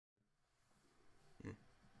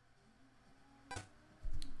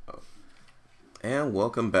And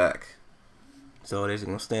welcome back. So they're just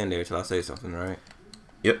gonna stand there till I say something, right?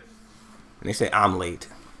 Yep. And they say I'm late.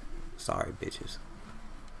 Sorry, bitches.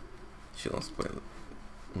 She wants to play.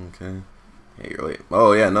 Okay. Yeah, you're late.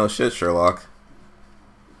 Oh yeah, no shit, Sherlock.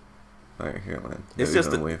 Alright, here, man. It's just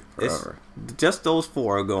forever. Just those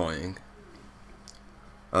four are going.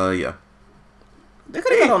 Yeah. They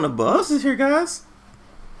could have got on the bus. Bus is here, guys.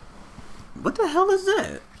 What the hell is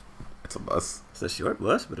that? It's a bus. It's a short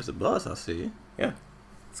bus, but it's a bus. I see. Yeah.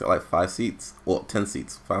 It's got like 5 seats. Well, 10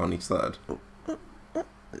 seats. 5 on each side.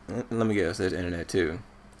 Let me guess. There's internet too.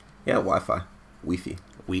 Yeah, Wi-Fi. Wi-Fi.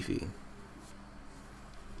 Wi-Fi.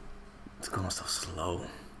 It's going so slow.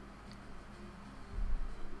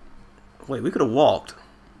 Wait, we could have walked.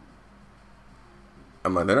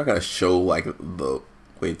 I'm like, they're not gonna show like the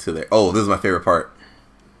way to there. Oh, this is my favorite part.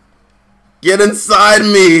 Get inside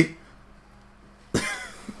me.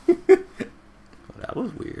 That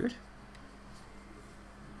was weird.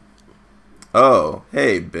 Oh,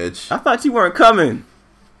 hey, bitch. I thought you weren't coming.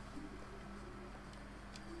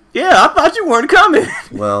 Yeah, I thought you weren't coming.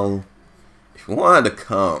 Well, if you wanted to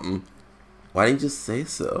come, why didn't you just say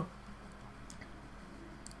so?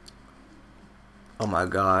 Oh my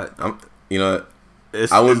god. You know,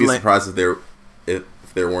 I wouldn't be surprised if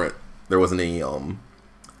there wasn't any Lan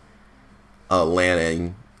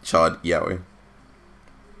and Chod Yaoi.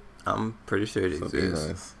 I'm pretty sure it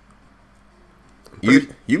exists. Be nice.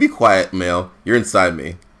 You be quiet, Mel. You're inside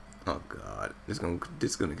me. Oh god, this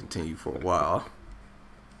gonna continue for a while.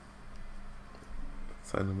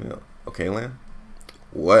 Inside the Mel. Okay, Lan.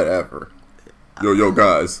 Whatever. Yo,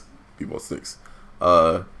 guys. People 6.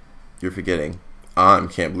 You're forgetting. I'm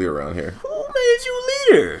Can't Bleed around here. Who made you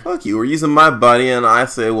leader? Fuck you. We're using my body, and I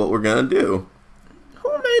say what we're gonna do.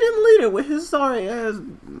 Who made him leader with his sorry ass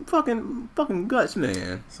fucking guts,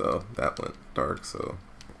 man? So that went dark. So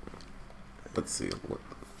let's see what.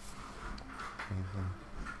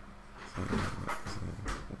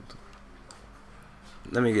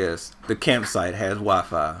 Let me guess. The campsite has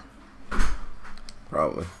Wi-Fi.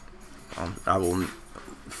 Probably. I will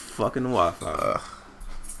fucking Wi-Fi.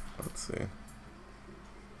 Let's see.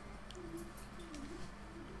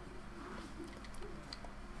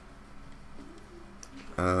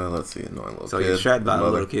 Let's see. Annoying little so kid. you're trapped by a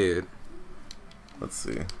little kid. Let's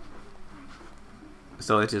see.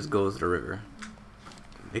 So it just goes to the river.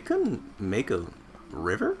 They couldn't make a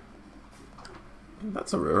river?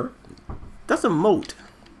 That's a river. That's a moat.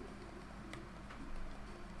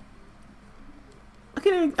 I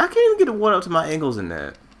can't even get the water up to my ankles in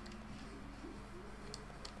that.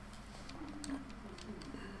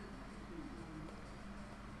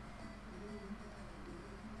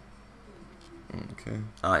 Okay.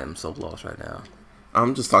 I am so lost right now.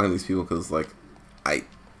 I'm just talking to these people because, like, I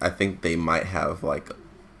think they might have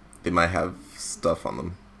stuff on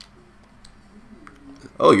them.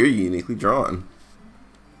 Oh, you're uniquely drawn.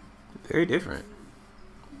 Very different.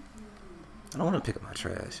 I don't want to pick up my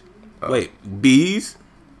trash. Oh. Wait, bees?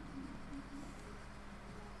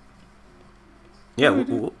 Yeah.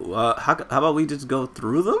 How about we just go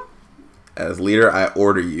through them? As leader, I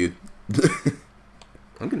order you.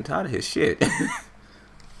 I'm getting tired of his shit.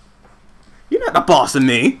 You're not the boss of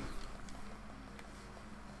me.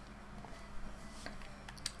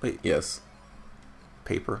 Wait. Yes.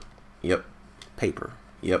 Paper. Yep. Paper.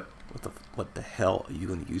 Yep. What the hell are you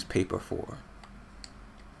going to use paper for?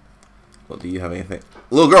 Well, do you have anything?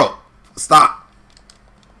 Little girl, stop.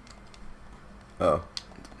 Oh.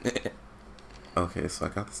 Okay, so I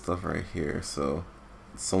got the stuff right here. So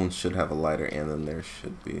someone should have a lighter, and then there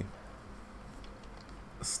should be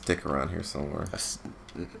a stick around here somewhere. A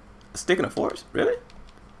stick in a forest? Really?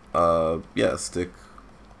 Yeah, a stick.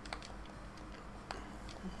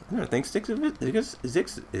 I don't think sticks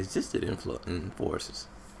existed in forests.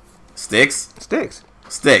 Sticks? Sticks.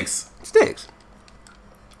 Sticks. Sticks.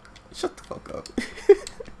 Shut the fuck up.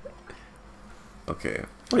 Okay.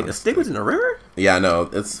 Wait, a stick was in a river? Yeah, I know.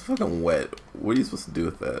 It's fucking wet. What are you supposed to do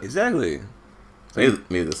with that? Exactly.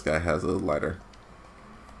 Maybe this guy has a lighter.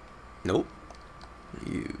 Nope.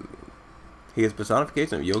 He is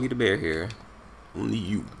personification of Yogi the Bear here. Only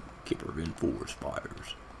you, keeper in forest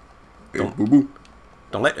fires. Hey, boo-boo.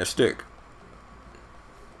 Don't let that stick.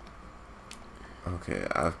 Okay,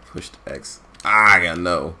 I've pushed X. I gotta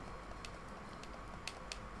know.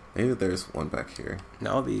 Maybe there's one back here.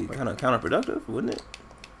 That would be kind of counterproductive, wouldn't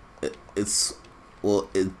it? Well,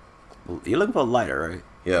 you're looking for a lighter, right?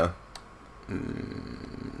 Yeah.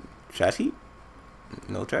 Trash heap?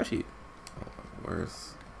 No trash heap.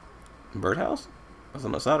 Where's birdhouse? That's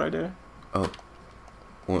on the side right there. Oh,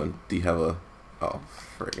 one. Do you have a? Oh,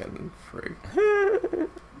 friggin' frig.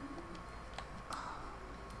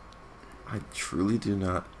 I truly do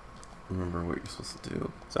not remember what you're supposed to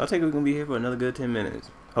do. So I think we're gonna be here for another good 10 minutes.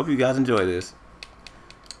 Hope you guys enjoy this.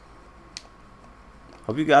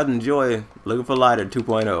 Hope you guys enjoy Looking for Lighter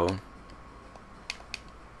 2.0.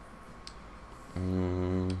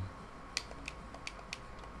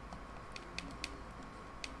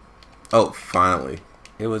 Oh, finally.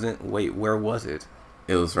 It wasn't. Wait, where was it?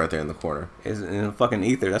 It was right there in the corner. It's in the fucking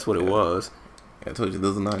ether. That's what it was. Yeah, I told you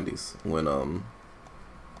this was the 90s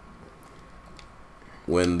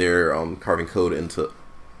when they're carving code into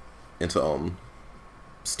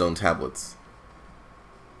stone tablets.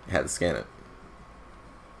 You had to scan it.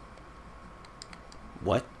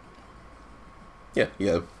 What? Yeah,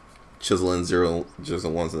 chisel in zeros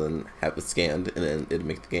and ones and then have it scanned and then it'd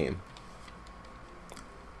make the game.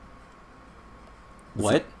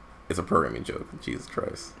 What? It's a programming joke. Jesus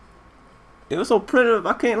Christ. It was so primitive,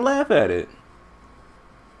 I can't laugh at it.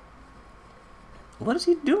 What is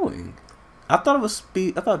he doing? I thought it was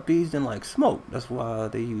speed. I thought bees didn't like smoke. That's why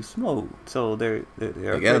they use smoke. So they're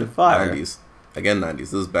again fire. 90s. Again 90s.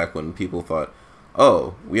 This is back when people thought,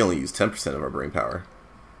 oh, we only use 10% of our brain power.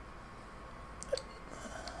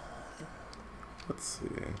 Let's see.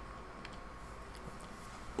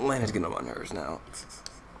 Landon's getting on my nerves now.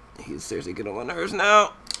 He's seriously getting on my nerves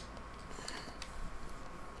now.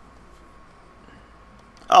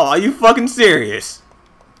 Oh, are you fucking serious?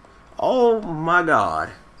 Oh my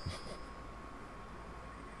god.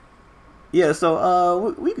 Yeah,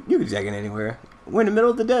 so you can jack in anywhere. We're in the middle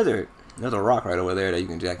of the desert. There's a rock right over there that you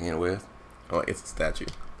can jack in with. Oh, it's a statue.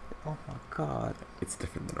 Oh my god. It's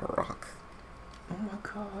different than a rock. Oh my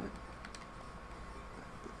god.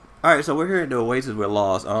 Alright, so we're here at the Oasis. We're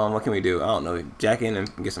lost. What can we do? I don't know. Jack in and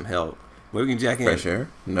get some help. Where we can jack in? Fresh air?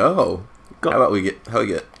 No. Go. How about we get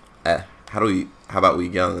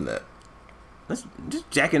on the net? Let's just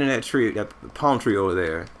jack into that tree, that palm tree over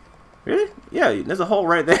there. Really? Yeah, there's a hole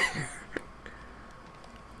right there.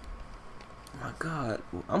 Oh my god.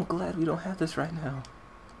 I'm glad we don't have this right now.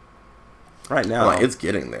 Right now. Oh, it's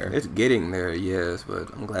getting there. It's getting there, yes,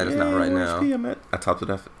 but I'm glad it's not right now. I topped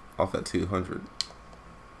it off at 200.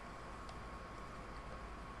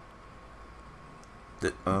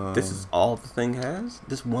 This is all the thing has?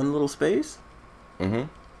 This one little space? Mm-hmm.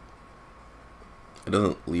 It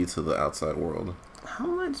doesn't lead to the outside world. How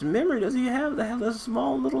much memory does he have to have this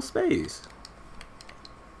small little space?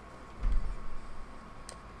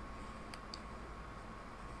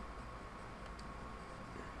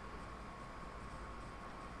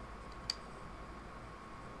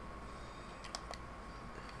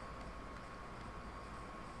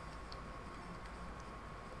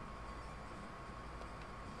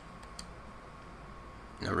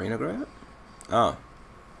 Arena grab? Oh.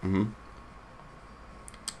 Mm-hmm.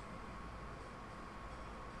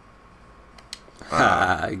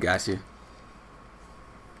 I got you.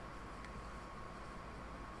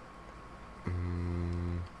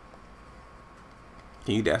 Can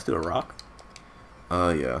you dash through a rock?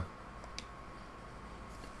 Yeah.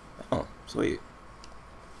 Oh, sweet.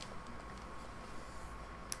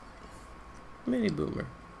 Mini boomer.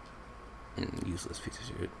 Useless piece of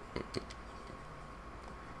shit.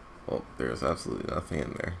 Well, there's absolutely nothing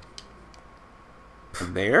in there. A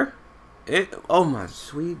bear? Oh my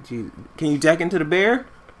sweet Jesus. Can you jack into the bear?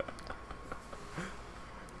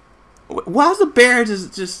 Why's the bear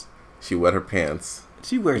just... She wet her pants.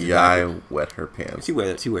 She wears Yeah, I wet her pants. She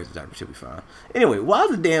wears the diaper. She'll be fine. Anyway, why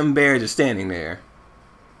is the damn bear just standing there?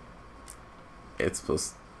 It's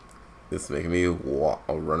making me run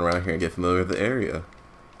around here and get familiar with the area.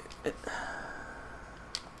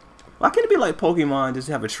 Why can't it be like Pokemon, just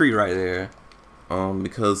have a tree right there?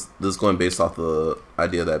 Because this is going based off the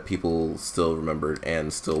idea that people still remembered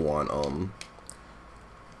and still want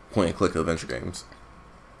point and click adventure games.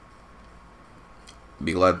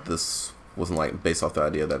 Be glad this wasn't like based off the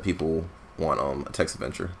idea that people want a text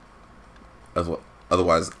adventure. As well,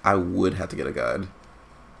 otherwise I would have to get a guide,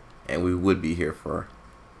 and we would be here for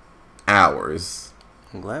hours.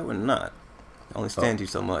 I'm glad we're not. I only stand you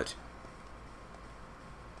so much.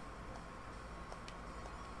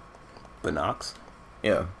 Binocs?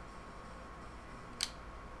 Yeah.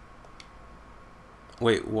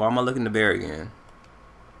 Wait, why am I looking at the bear again?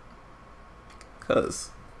 Cause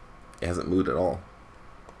it hasn't moved at all.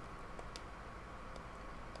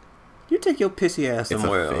 You take your pissy ass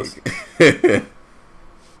somewhere else. Fake.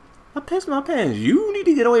 I pissed my pants. You need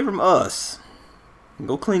to get away from us.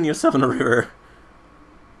 Go clean yourself in the river.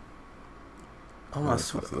 Oh my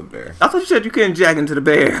the bear. I thought you said you couldn't jack into the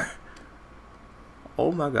bear.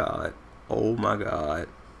 Oh my god. Oh my god.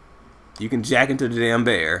 You can jack into the damn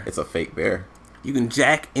bear. It's a fake bear. You can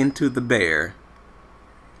jack into the bear.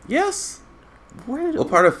 Yes. Where? What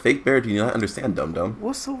part of fake bear do you not understand, dum dum?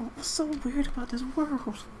 What's so weird about this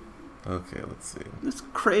world? Okay, let's see. This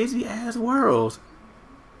crazy ass world.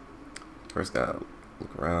 First, gotta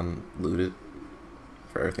look around, loot it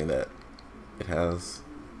for everything that it has.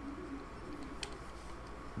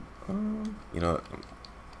 You know what?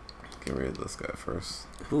 Get rid of this guy first.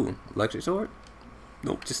 Ooh, electric sword?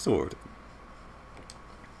 Nope, just sword.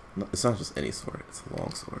 No, it's not just any sword. It's a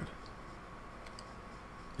long sword.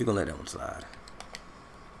 We're gonna let that one slide.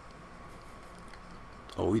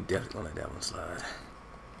 Oh, we definitely gonna let that one slide.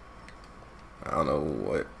 I don't know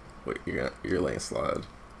what you're letting slide.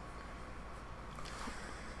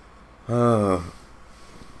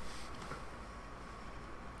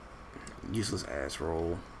 Useless ass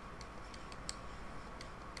roll.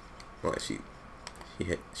 Well, she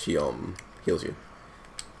heals you.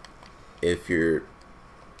 If you're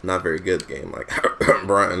not very good at the game, like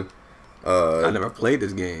Brian. I never played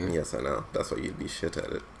this game. Yes, I know. That's why you'd be shit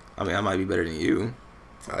at it. I mean, I might be better than you.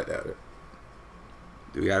 I doubt it.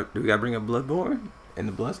 Do we got to bring up Bloodborne and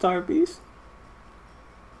the Bloodstar Beast?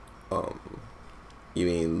 You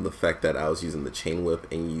mean the fact that I was using the chain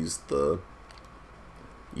whip and used the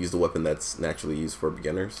weapon that's naturally used for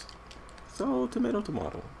beginners? So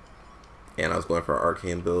tomato. And I was going for an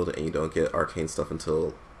arcane build, and you don't get arcane stuff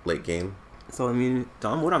until late game. So I mean,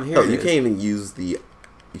 Tom, what I'm No, hearing you can't even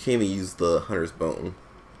use the hunter's bone.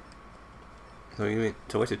 So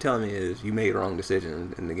what you're telling me is you made wrong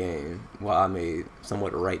decisions in the game, while I made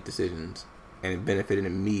somewhat right decisions, and it benefited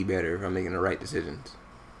me better from making the right decisions.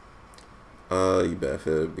 You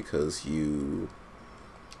benefited because you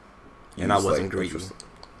and I wasn't greedy.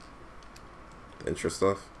 Interest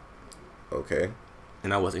stuff. Okay.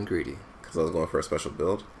 And I wasn't greedy. Because I was going for a special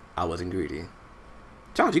build. I wasn't greedy.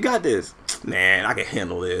 Charles, you got this. Man, I can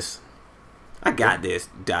handle this. I got this.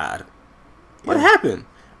 Died. What happened?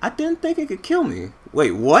 I didn't think it could kill me.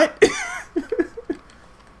 Wait, what?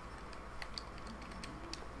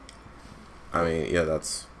 I mean, yeah,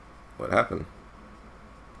 that's what happened.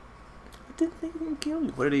 I didn't think it could kill me.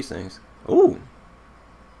 What are these things? Ooh.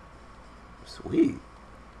 Sweet.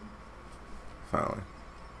 Finally.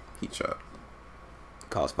 Heat shot.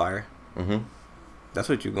 Cause fire. Mm-hmm. That's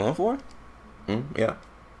what you're going for? Yeah.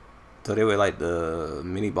 So they were like the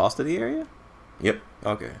mini boss to the area? Yep.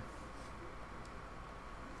 Okay.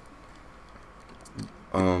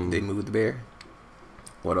 They moved the bear?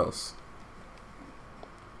 What else?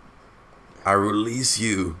 I release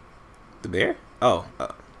you. The bear? Oh.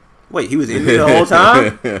 Wait, he was in there the whole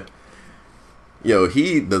time? Yo,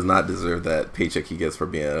 he does not deserve that paycheck he gets for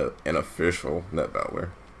being an official net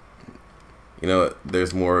battler. You know,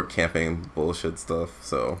 there's more campaign bullshit stuff,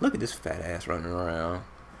 so... Look at this fat ass running around.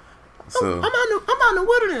 So I'm out in the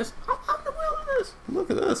wilderness. I'm out in the wilderness.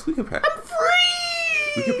 Look at us. We can I'm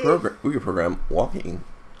free. We can program walking.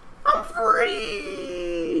 I'm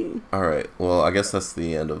free. All right. Well, I guess that's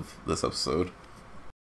the end of this episode.